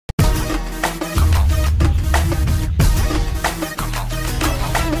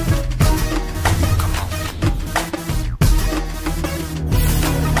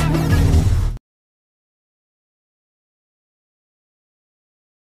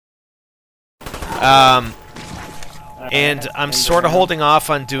And I'm sort of holding off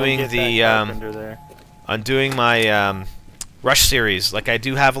on doing the my Rush series. Like, I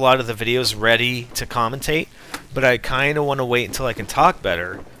do have a lot of the videos ready to commentate, but I kind of want to wait until I can talk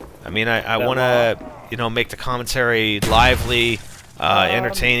better. I mean, I want to, you know, make the commentary lively,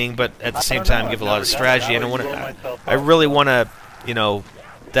 entertaining, but at the same time give a lot of strategy. And I really want to, you know,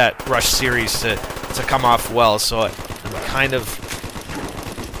 that Rush series to come off well. So I'm kind of,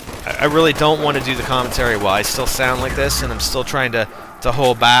 I really don't want to do the commentary while I still sound like this, and I'm still trying to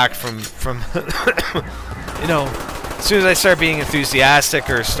hold back from you know, as soon as I start being enthusiastic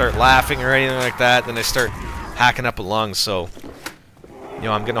or start laughing or anything like that, then I start hacking up a lung. So, you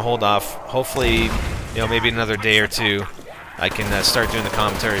know, I'm gonna hold off. Hopefully, you know, maybe another day or two, I can start doing the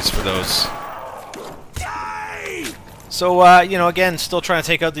commentaries for those. So, you know, again, still trying to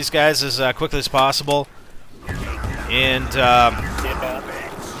take out these guys as quickly as possible, and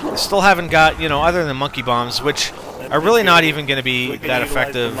still haven't got, you know, other than monkey bombs, which are really not even going to be that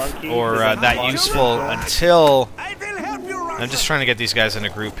effective or that useful until... I'm just trying to get these guys in a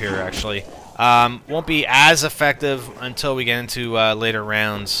group here, actually. Won't be as effective until we get into later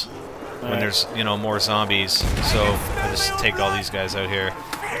rounds when there's, you know, more zombies. So I'll just take all these guys out here.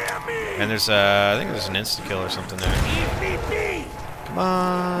 And there's, I think there's an insta-kill or something there. Come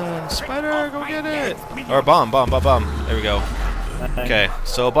on, Spider, go get it! Or bomb. There we go. Okay,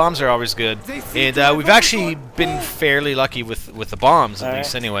 so bombs are always good, and we've actually been fairly lucky with the bombs, at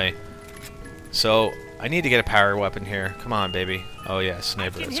least anyway. So I need to get a power weapon here. Come on, baby. Oh yeah,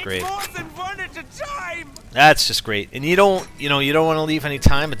 sniper. That's great. That's just great. And you don't want to leave any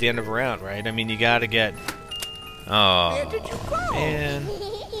time at the end of a round, right? I mean, you gotta get. Oh man,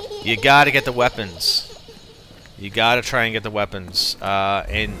 you gotta get the weapons. You gotta try and get the weapons,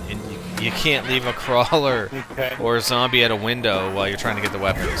 and you can't leave a crawler or a zombie at a window while you're trying to get the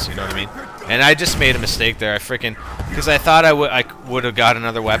weapons. You know what I mean? And I just made a mistake there. I freaking, because I thought I would have got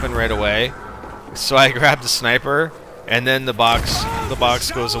another weapon right away, so I grabbed the sniper, and then the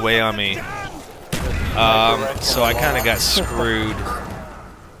box goes away on me. So I kind of got screwed,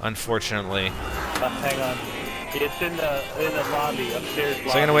 unfortunately. Hang on. It's in the lobby upstairs.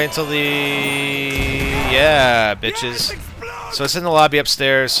 So I'm gonna wait until yeah, bitches. So it's in the lobby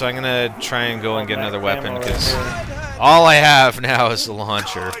upstairs. So I'm gonna try and go and get another weapon because all I have now is the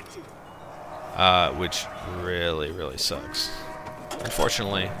launcher, which really sucks.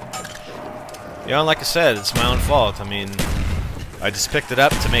 Unfortunately, you know, like I said, it's my own fault. I mean, I just picked it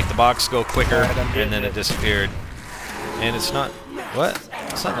up to make the box go quicker, and then it disappeared. And it's not. What?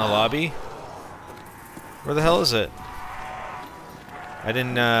 It's not in the lobby. Where the hell is it? I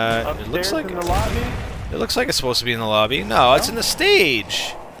didn't, it looks like... in the lobby? It looks like it's supposed to be in the lobby. No, it's in the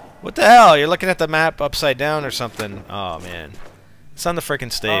stage! What the hell? You're looking at the map upside down or something. Oh, man. It's on the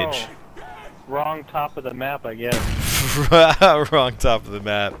frickin' stage. Oh, wrong top of the map, I guess. Wrong top of the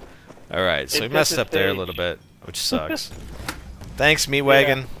map. Alright, so we messed up there a little bit, which sucks. Thanks,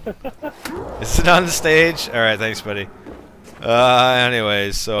 Meatwagon. Yeah. Is it on the stage? Alright, thanks, buddy.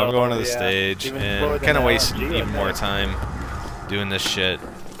 Anyways, so I'm going to the stage, and kind of wasting even more time doing this shit,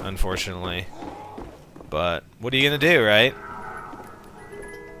 unfortunately. But what are you gonna do, right?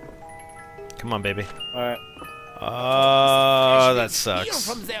 Come on, baby. Alright. Oh, that sucks.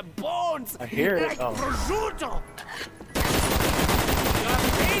 I hear it. Oh.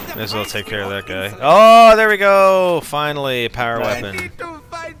 May as well take care of that guy. Oh, there we go! Finally, a power weapon.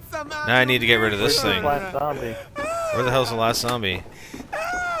 Now I need to get rid of this thing. Where the hell's the last zombie?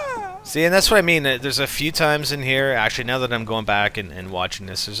 See, and that's what I mean. There's a few times in here, actually, now that I'm going back and watching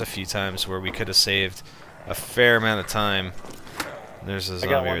this, there's a few times where we could have saved a fair amount of time. There's a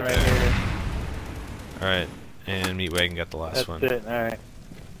zombie right there. Alright, and Meatwagon got the last one. That's it, alright.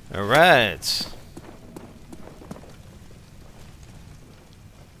 Alright.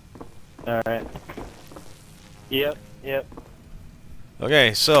 Alright. Yep.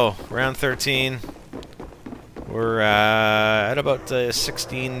 Okay, so, round 13. We're at about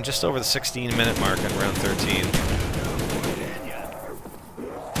 16, just over the 16-minute mark on round 13.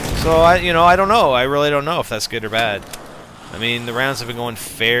 So I don't know. I really don't know if that's good or bad. I mean, the rounds have been going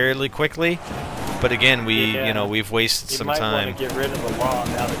fairly quickly, but again, we've wasted some time. You might want to get rid of the law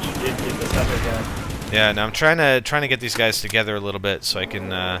now that you did get this other gun. Yeah, now I'm trying to get these guys together a little bit so I can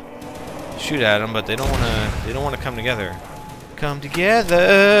shoot at them, but they don't want to come together. Come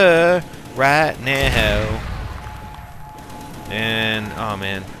together right now. And, oh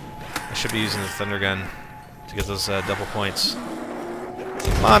man, I should be using the thunder gun to get those double points.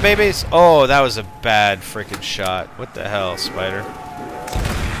 Come on, babies! Oh, that was a bad freaking shot. What the hell, Spider?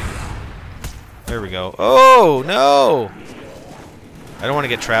 There we go. Oh, no! I don't want to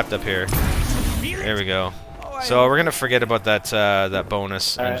get trapped up here. There we go. So we're gonna forget about that that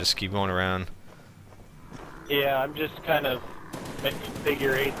bonus and just keep going around. Yeah, I'm just kind of making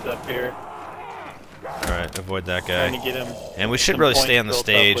figure eights up here. Alright, avoid that guy. Trying to get him And we should really stay on the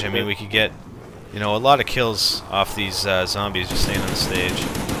stage. I mean, we could get, you know, a lot of kills off these zombies just staying on the stage.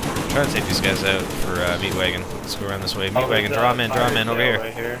 Trying to take these guys out for Meatwagon. Let's go around this way. Meatwagon, draw him in, over here.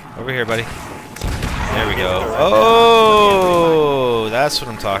 Right Over here, buddy. There we go. Oh, that's what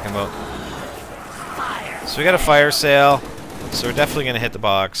I'm talking about. So we got a fire sale, so we're definitely going to hit the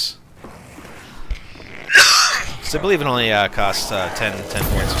box. So I believe it only costs 10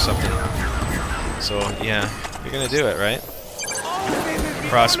 points or something. So, yeah, you're going to do it, right?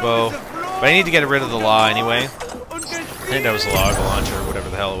 Crossbow. But I need to get rid of the law anyway. I think that was the law, the launcher, or whatever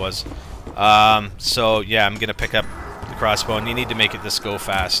the hell it was. So, yeah, I'm going to pick up the crossbow, and you need to make this go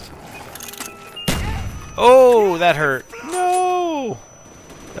fast. Oh, that hurt. No!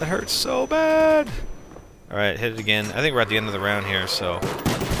 That hurts so bad. Alright, hit it again. I think we're at the end of the round here, so... try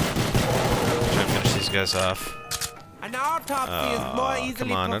to finish these guys off. Come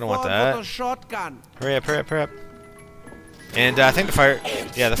on, I don't want that. Hurry up, hurry up, hurry up. And I think the fire...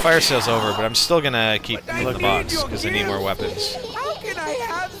 yeah, the fire sale's over, but I'm still gonna keep the box, because I need more weapons.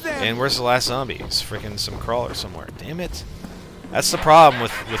 And where's the last zombie? It's freaking some crawler somewhere. Damn it. That's the problem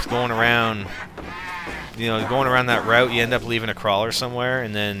with going around... you know, going around that route, you end up leaving a crawler somewhere,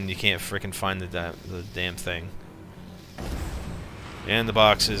 and then you can't freaking find the damn thing. And the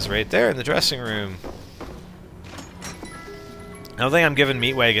box is right there in the dressing room. I don't think I'm giving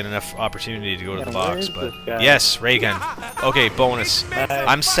Meatwagon enough opportunity to go to the box, but... yes, ray gun. Okay, bonus.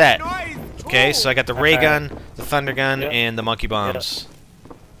 I'm set. Okay, so I got the ray gun, the thunder gun, and the monkey bombs.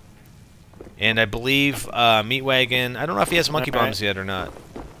 And I believe Meatwagon... I don't know if he has monkey bombs yet or not.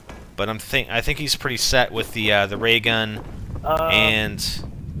 But I think he's pretty set with the ray gun and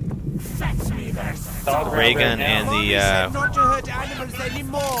the ray gun and the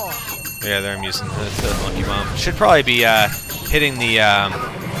yeah, there I'm using the monkey bomb. Should probably be hitting the I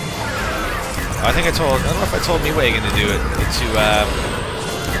don't know if I told Meatwagon to do it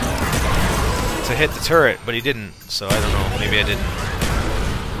to hit the turret, but he didn't. So I don't know. Maybe I didn't.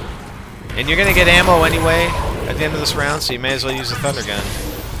 And you're gonna get ammo anyway at the end of this round, so you may as well use the thunder gun.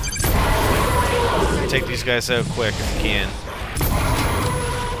 Take these guys out quick if you can.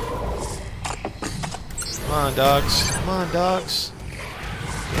 Come on, dogs. Come on, dogs.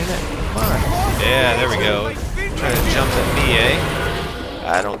 Damn it. Come on. Yeah, there we go. Trying to jump at me, eh?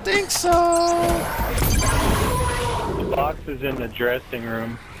 I don't think so. The box is in the dressing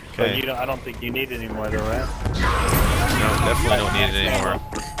room. Okay. But I don't think you need it anymore, though, right? No, definitely don't need it anymore.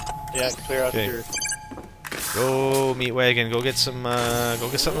 Yeah, clear out your... go, Meatwagon. Go get some. Go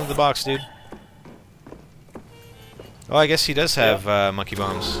get something in the box, dude. Oh, I guess he does have monkey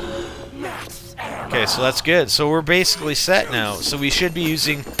bombs. Okay, so that's good. So we're basically set now. So we should be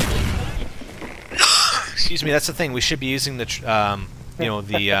using... excuse me, that's the thing. We should be using the, you know,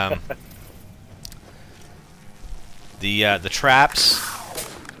 the traps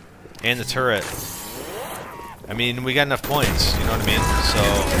and the turret. I mean, we got enough points, you know what I mean? So,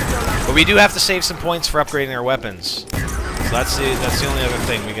 but we do have to save some points for upgrading our weapons. So that's the only other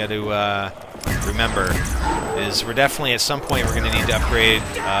thing we got to remember. Is we're definitely at some point we're going to need to upgrade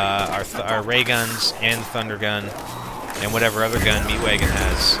our ray guns and the thunder gun and whatever other gun Meatwagon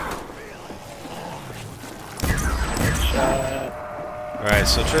has. Alright,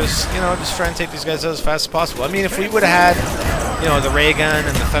 so just try and take these guys out as fast as possible. I mean, if we would have had, you know, the ray gun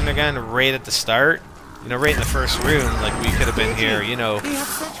and the thunder gun right at the start, you know, right in the first room, like we could have been here, you know,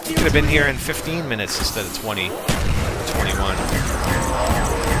 we could have been here in 15 minutes instead of 20 or 21.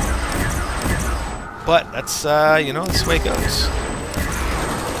 But that's, you know, that's the way it goes.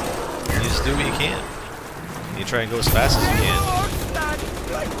 You just do what you can. You try and go as fast as you can.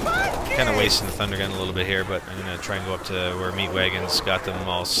 Kind of wasting the thunder gun a little bit here, but I'm going to try and go up to where Meatwagon's got them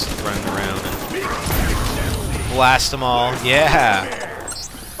all running around and blast them all. Yeah!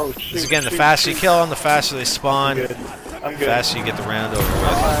 Oh, shoot, Because again, the faster you kill them, the faster they spawn. I'm good. The faster you get the round over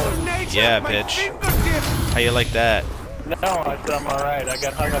with. Yeah, bitch. How you like that? No, I said I'm alright. I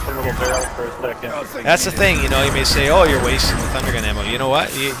got hung up in a little barrel for a second. That's the thing, you know, you may say, oh, you're wasting the thunder gun ammo. You know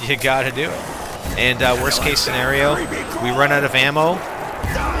what? You gotta do it. And worst case scenario, we run out of ammo.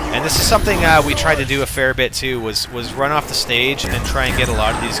 And this is something we tried to do a fair bit too, was run off the stage and try and get a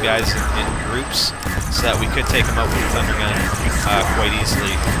lot of these guys in groups so that we could take them out with the thunder gun quite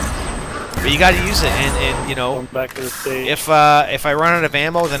easily. But you got to use it, and you know, back to the stage. if I run out of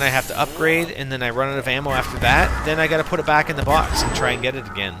ammo, then I have to upgrade, and then I run out of ammo after that, then I got to put it back in the box and try and get it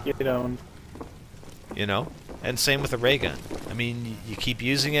again. Get on. You know. And same with the ray gun. I mean, you keep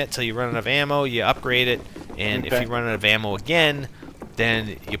using it till you run out of ammo, you upgrade it, and if you run out of ammo again,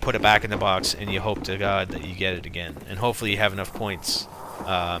 then you put it back in the box and you hope to God that you get it again. And hopefully you have enough points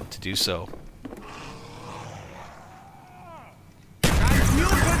to do so.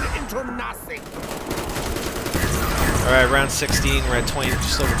 Alright, round 16, we're at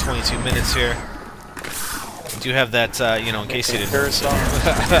just over 22 minutes here. I do have that, you know, in case you didn't notice it.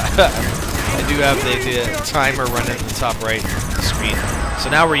 I do have the timer running in the top right screen. So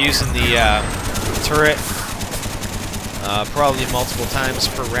now we're using the turret probably multiple times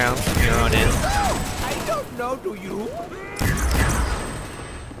per round from here on in. I don't know, do you?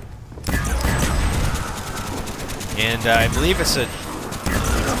 And I believe it's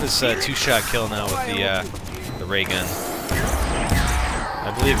a two-shot kill now with the ray gun.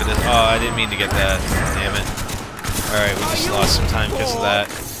 I believe it is. Oh, I didn't mean to get that. Damn it. Alright, we just lost some time because of that.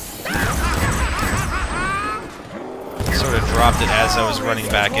 Sort of dropped it as I was running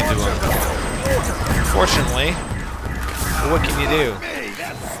back into him. Unfortunately, what can you do?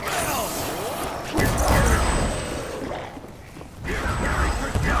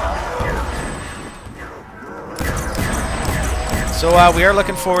 So we are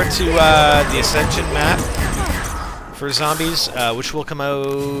looking forward to the Ascension map for zombies, which will come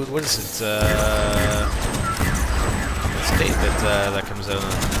out. What is it? What's the date that comes out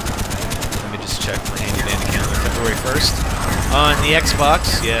on? Let me just check my handy dandy calendar. February 1st on the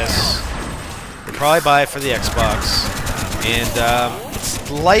Xbox. Yes, we'll probably buy it for the Xbox, and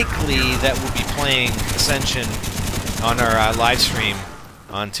it's likely that we'll be playing Ascension on our live stream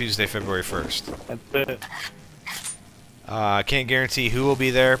on Tuesday, February 1st. That's it. I can't guarantee who will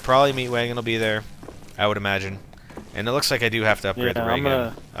be there. Probably Meatwagon will be there, I would imagine. And it looks like I do have to upgrade the ray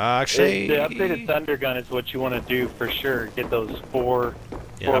gun. Actually, the upgraded thunder gun is what you want to do for sure. Get those four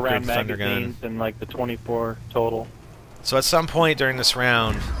round magazines and like the 24 total. So at some point during this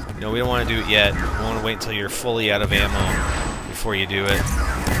round, you know, we don't want to do it yet. We want to wait until you're fully out of ammo before you do it.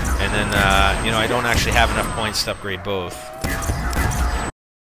 And then, you know, I don't actually have enough points to upgrade both.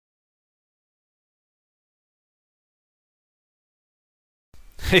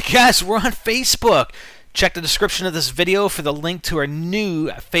 Hey guys, we're on Facebook. Check the description of this video for the link to our new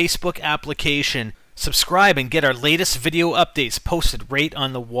Facebook application. Subscribe and get our latest video updates posted right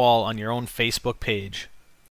on the wall on your own Facebook page.